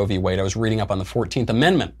case of Roe v. Wade, I was reading up on the 14th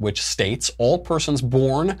Amendment, which states all persons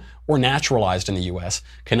born or naturalized in the U.S.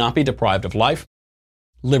 cannot be deprived of life,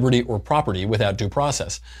 liberty, or property without due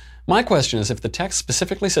process. My question is, if the text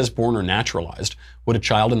specifically says born or naturalized, would a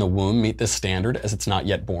child in the womb meet this standard as it's not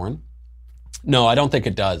yet born? No, I don't think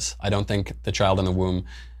it does. I don't think the child in the womb,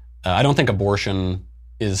 I don't think abortion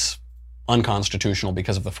is unconstitutional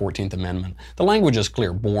because of the 14th Amendment. The language is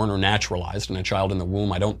clear, born or naturalized, and a child in the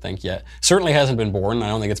womb, I don't think yet, certainly hasn't been born, and I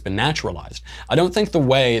don't think it's been naturalized. I don't think the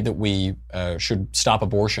way that we should stop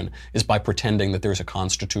abortion is by pretending that there's a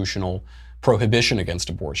constitutional prohibition against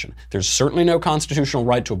abortion. There's certainly no constitutional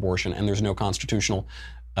right to abortion, and there's no constitutional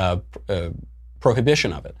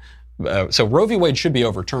prohibition of it. So Roe v. Wade should be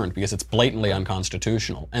overturned because it's blatantly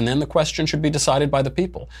unconstitutional. And then the question should be decided by the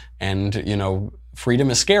people. And, you know, freedom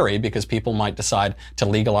is scary because people might decide to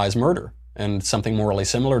legalize murder and something morally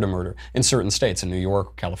similar to murder in certain states, in New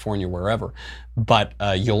York, California, wherever. But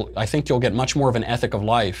I think you'll get much more of an ethic of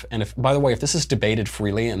life. And if, by the way, if this is debated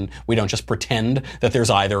freely and we don't just pretend that there's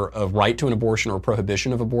either a right to an abortion or a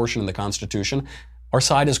prohibition of abortion in the Constitution, our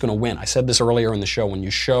side is going to win. I said this earlier in the show. When you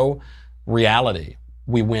show reality,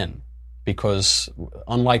 we win. Because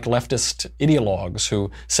unlike leftist ideologues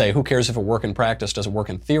who say, who cares if it works in practice, does it work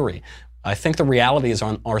in theory? I think the reality is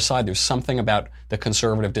on our side. There's something about the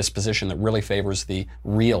conservative disposition that really favors the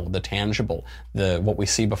real, the tangible, what we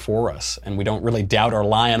see before us. And we don't really doubt our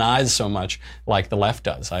lion eyes so much like the left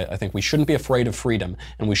does. I think we shouldn't be afraid of freedom,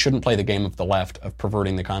 and we shouldn't play the game of the left of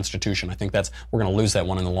perverting the Constitution. I think we're going to lose that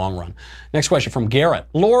one in the long run. Next question from Garrett.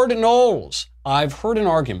 Lord Knowles. I've heard an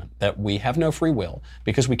argument that we have no free will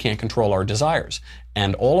because we can't control our desires,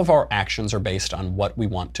 and all of our actions are based on what we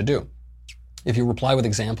want to do. If you reply with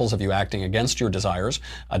examples of you acting against your desires,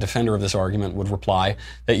 a defender of this argument would reply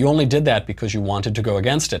that you only did that because you wanted to go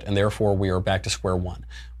against it, and therefore we are back to square one.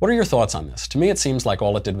 What are your thoughts on this? To me, it seems like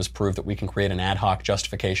all it did was prove that we can create an ad hoc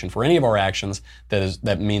justification for any of our actions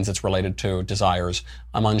that means it's related to desires.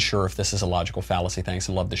 I'm unsure if this is a logical fallacy. Thanks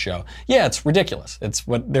and love the show. Yeah, it's ridiculous. It's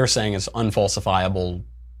what they're saying is unfalsifiable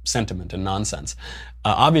sentiment and nonsense.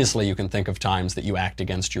 Obviously, you can think of times that you act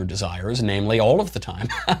against your desires, namely all of the time,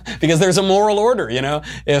 because there's a moral order, you know.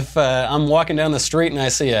 If I'm walking down the street and I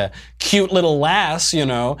see a cute little lass, you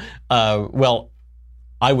know, well,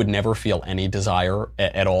 I would never feel any desire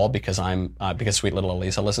at all because because sweet little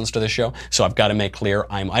Elisa listens to this show. So I've got to make clear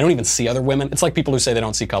I don't even see other women. It's like people who say they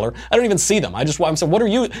don't see color. I don't even see them. I'm saying, what are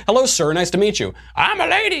you? Hello, sir. Nice to meet you. I'm a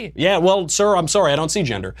lady. Yeah, well, sir, I'm sorry. I don't see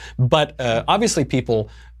gender. But obviously people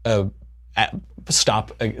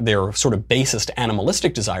stop their sort of basest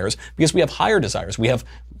animalistic desires because we have higher desires. We have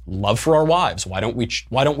love for our wives. Why don't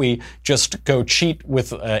we just go cheat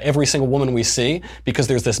with every single woman we see? Because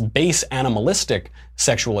there's this base animalistic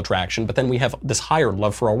sexual attraction, but then we have this higher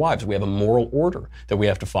love for our wives. We have a moral order that we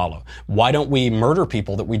have to follow. Why don't we murder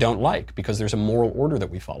people that we don't like? Because there's a moral order that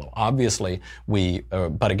we follow. Obviously, we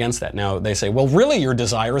butt against that. Now, they say, well, really, your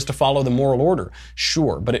desire is to follow the moral order.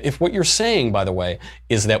 Sure, but if what you're saying, by the way,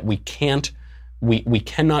 is that we cannot,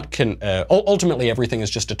 ultimately everything is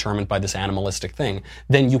just determined by this animalistic thing,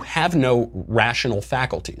 then you have no rational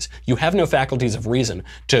faculties. You have no faculties of reason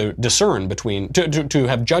to discern between, to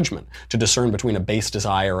have judgment, to discern between a base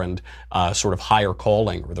desire and sort of higher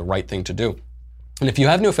calling or the right thing to do. And if you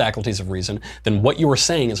have no faculties of reason, then what you are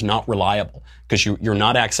saying is not reliable because you're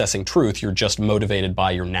not accessing truth. You're just motivated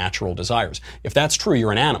by your natural desires. If that's true,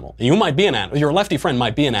 you're an animal. You might be an animal. Your lefty friend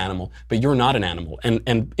might be an animal, but you're not an animal.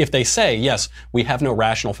 And if they say, yes, we have no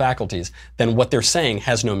rational faculties, then what they're saying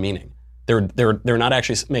has no meaning. They're not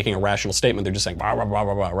actually making a rational statement. They're just saying blah, blah, blah,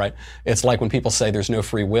 blah, blah, right? It's like when people say there's no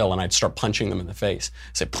free will and I'd start punching them in the face.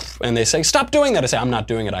 And they say, stop doing that. I say, I'm not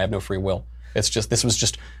doing it. I have no free will. It's just, this was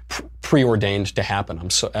just preordained to happen.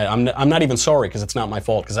 I'm not even sorry because it's not my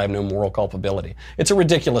fault because I have no moral culpability. It's a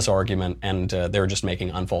ridiculous argument and they're just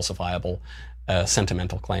making unfalsifiable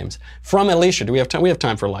sentimental claims. From Alicia, do we have time? We have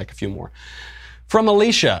time for like a few more. From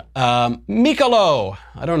Alicia, Mikalo,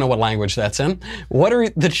 I don't know what language that's in. What are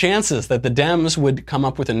the chances that the Dems would come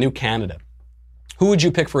up with a new candidate? Who would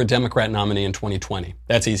you pick for a Democrat nominee in 2020?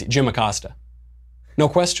 That's easy. Jim Acosta. No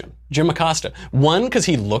question. Jim Acosta. One, because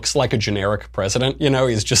he looks like a generic president. You know,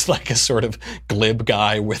 he's just like a sort of glib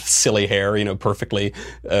guy with silly hair, you know, perfectly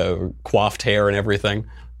coiffed hair and everything.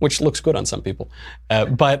 which looks good on some people.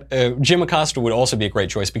 But Jim Acosta would also be a great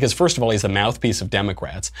choice because, first of all, he's the mouthpiece of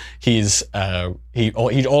Democrats. He's all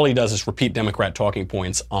he does is repeat Democrat talking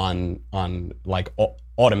points on like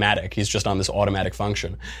automatic. He's just on this automatic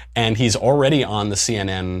function, and he's already on the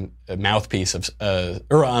CNN mouthpiece of,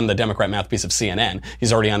 or on the Democrat mouthpiece of CNN.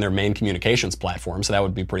 He's already on their main communications platform, so that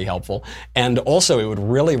would be pretty helpful. And also, it would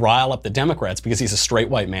really rile up the Democrats because he's a straight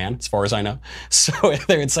white man, as far as I know. So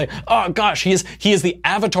they would say, "Oh gosh, he is the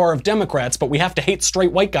avatar of Democrats, but we have to hate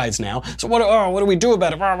straight white guys now. So what do we do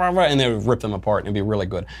about it?" And they would rip them apart, and it'd be really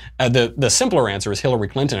good. The simpler answer is Hillary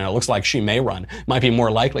Clinton, and it looks like she may run. Might be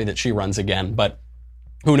more likely that she runs again, but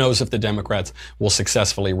who knows if the Democrats will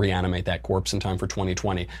successfully reanimate that corpse in time for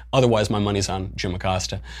 2020. Otherwise, my money's on Jim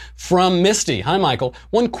Acosta. From Misty. Hi, Michael.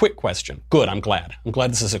 One quick question. Good, I'm glad. I'm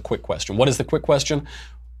glad this is a quick question. What is the quick question?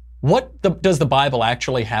 What does the Bible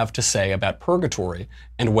actually have to say about purgatory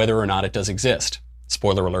and whether or not it does exist?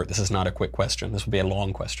 Spoiler alert, this is not a quick question. This will be a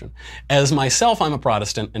long question. As myself, I'm a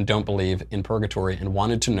Protestant and don't believe in purgatory and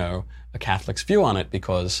wanted to know a Catholic's view on it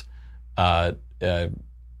because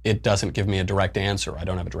it doesn't give me a direct answer. I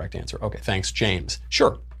don't have a direct answer. Okay, thanks, James.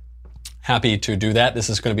 Sure. Happy to do that. This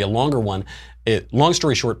is going to be a longer one. Long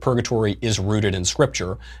story short, purgatory is rooted in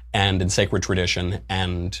Scripture and in sacred tradition,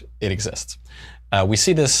 and it exists. We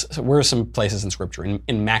see this, where are some places in Scripture?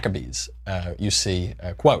 In Maccabees, you see,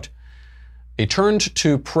 quote, "They turned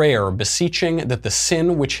to prayer, beseeching that the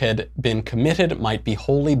sin which had been committed might be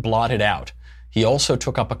wholly blotted out. He also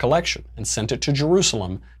took up a collection and sent it to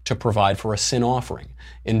Jerusalem to provide for a sin offering.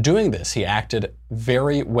 In doing this, he acted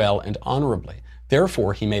very well and honorably.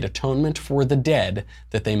 Therefore, he made atonement for the dead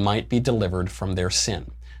that they might be delivered from their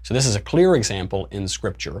sin." So this is a clear example in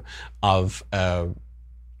Scripture of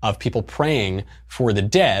people praying for the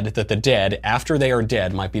dead, that the dead, after they are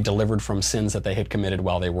dead, might be delivered from sins that they had committed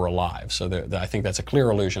while they were alive. So I think that's a clear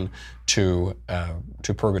allusion to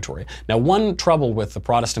purgatory. Now, one trouble with the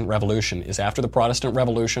Protestant Revolution is after the Protestant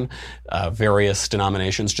Revolution, various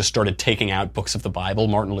denominations just started taking out books of the Bible.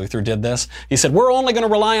 Martin Luther did this. He said, "We're only going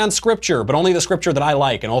to rely on Scripture, but only the Scripture that I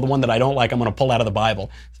like, and all the one that I don't like, I'm going to pull out of the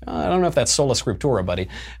Bible." So, I don't know if that's sola scriptura, buddy.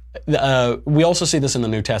 We also see this in the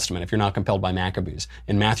New Testament, if you're not compelled by Maccabees.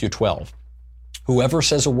 In Matthew 12, "Whoever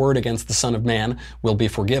says a word against the Son of Man will be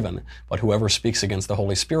forgiven, but whoever speaks against the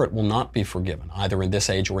Holy Spirit will not be forgiven, either in this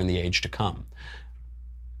age or in the age to come."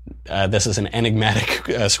 This is an enigmatic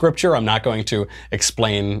scripture. I'm not going to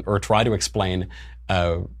explain or try to explain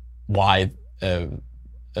why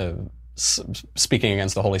speaking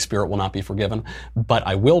against the Holy Spirit will not be forgiven, but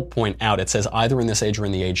I will point out it says either in this age or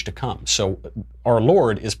in the age to come. So our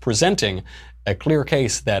Lord is presenting a clear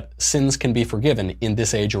case that sins can be forgiven in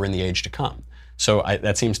this age or in the age to come. So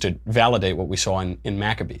that seems to validate what we saw in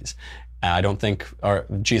Maccabees. I don't think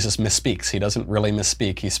Jesus misspeaks. He doesn't really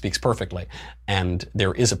misspeak. He speaks perfectly. And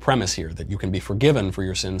there is a premise here that you can be forgiven for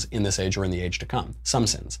your sins in this age or in the age to come. Some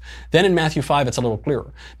sins. Then in Matthew 5, it's a little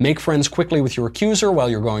clearer. "Make friends quickly with your accuser while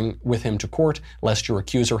you're going with him to court, lest your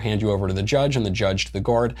accuser hand you over to the judge and the judge to the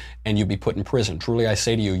guard, and you be put in prison. Truly I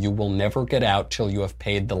say to you, you will never get out till you have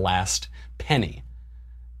paid the last penny."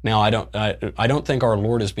 Now, I don't think our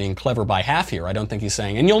Lord is being clever by half here. I don't think he's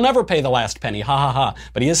saying, "And you'll never pay the last penny, ha ha ha."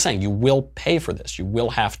 But he is saying you will pay for this. You will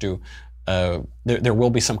have to, there will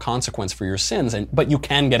be some consequence for your sins, but you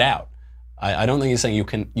can get out. I don't think he's saying you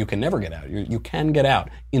can never get out. You can get out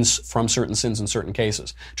from certain sins in certain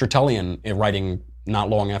cases. Tertullian, writing not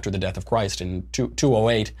long after the death of Christ in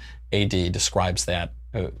 208 AD, describes that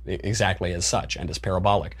exactly as such and as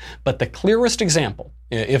parabolic. But the clearest example,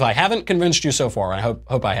 if I haven't convinced you so far, and I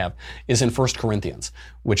hope I have, is in 1 Corinthians,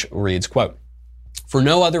 which reads, quote, "For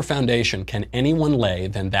no other foundation can anyone lay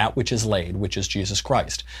than that which is laid, which is Jesus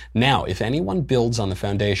Christ. Now, if anyone builds on the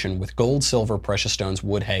foundation with gold, silver, precious stones,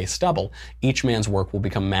 wood, hay, stubble, each man's work will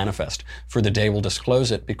become manifest, for the day will disclose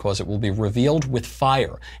it, because it will be revealed with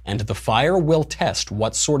fire, and the fire will test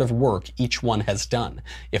what sort of work each one has done.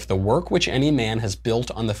 If the work which any man has built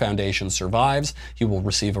on the foundation survives, he will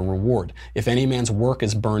receive a reward. If any man's work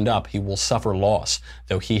is burned up, he will suffer loss,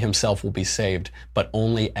 though he himself will be saved, but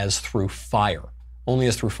only as through fire." Only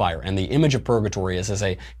as through fire. And the image of purgatory is as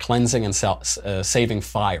a cleansing and saving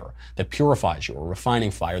fire that purifies you, or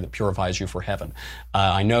refining fire that purifies you for heaven.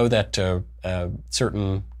 I know that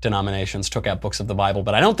certain denominations took out books of the Bible,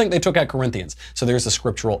 but I don't think they took out Corinthians. So there's the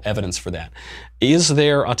scriptural evidence for that.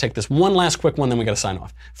 I'll take this one last quick one, then we got to sign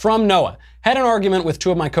off. From Noah. "Had an argument with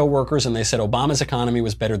two of my coworkers, and they said Obama's economy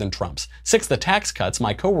was better than Trump's. Since the tax cuts,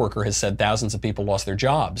 my coworker has said thousands of people lost their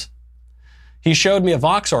jobs. He showed me a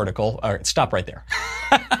Vox article." All right, stop right there.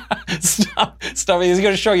 Stop. He's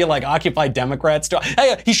going to show you like Occupy Democrats.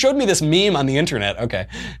 Hey, he showed me this meme on the internet. Okay.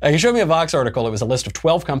 He showed me a Vox article. It was a list of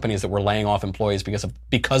 12 companies that were laying off employees because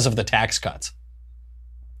of the tax cuts.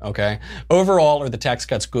 Okay. Overall, are the tax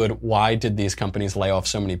cuts good? Why did these companies lay off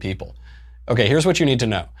so many people? Okay. Here's what you need to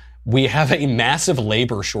know. We have a massive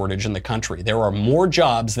labor shortage in the country. There are more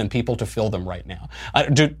jobs than people to fill them right now.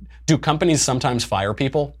 Do companies sometimes fire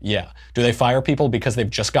people? Yeah. Do they fire people because they've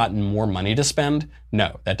just gotten more money to spend?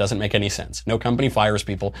 No, that doesn't make any sense. No company fires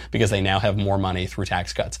people because they now have more money through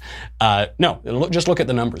tax cuts. No, just look at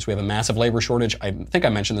the numbers. We have a massive labor shortage. I think I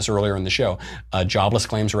mentioned this earlier in the show. Jobless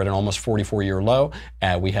claims are at an almost 44-year low.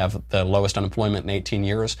 We have the lowest unemployment in 18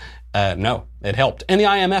 years. No, it helped. And the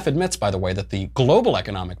IMF admits, by the way, that the global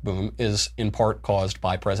economic boom is in part caused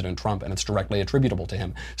by President Trump, and it's directly attributable to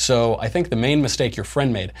him. So I think the main mistake your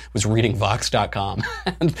friend made was reading Vox.com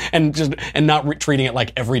and not treating it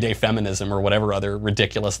like everyday feminism or whatever other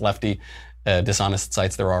ridiculous lefty dishonest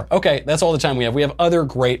sites there are. Okay, that's all the time we have. We have other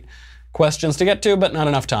great questions to get to, but not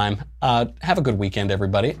enough time. Have a good weekend,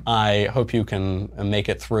 everybody. I hope you can make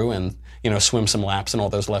it through and swim some laps in all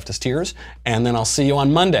those leftist tears. And then I'll see you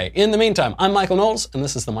on Monday. In the meantime, I'm Michael Knowles, and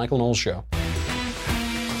this is The Michael Knowles Show.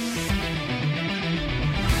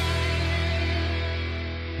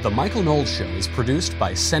 The Michael Knowles Show is produced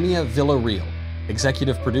by Senia Villarreal.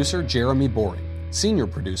 Executive producer, Jeremy Boring. Senior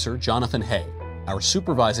producer, Jonathan Hay. Our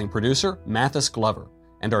supervising producer, Mathis Glover.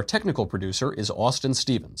 And our technical producer is Austin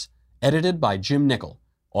Stevens. Edited by Jim Nickel.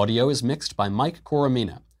 Audio is mixed by Mike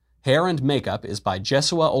Coromina. Hair and makeup is by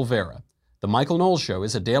Jesua Olvera. The Michael Knowles Show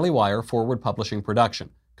is a Daily Wire Forward Publishing production.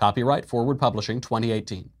 Copyright Forward Publishing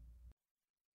 2018.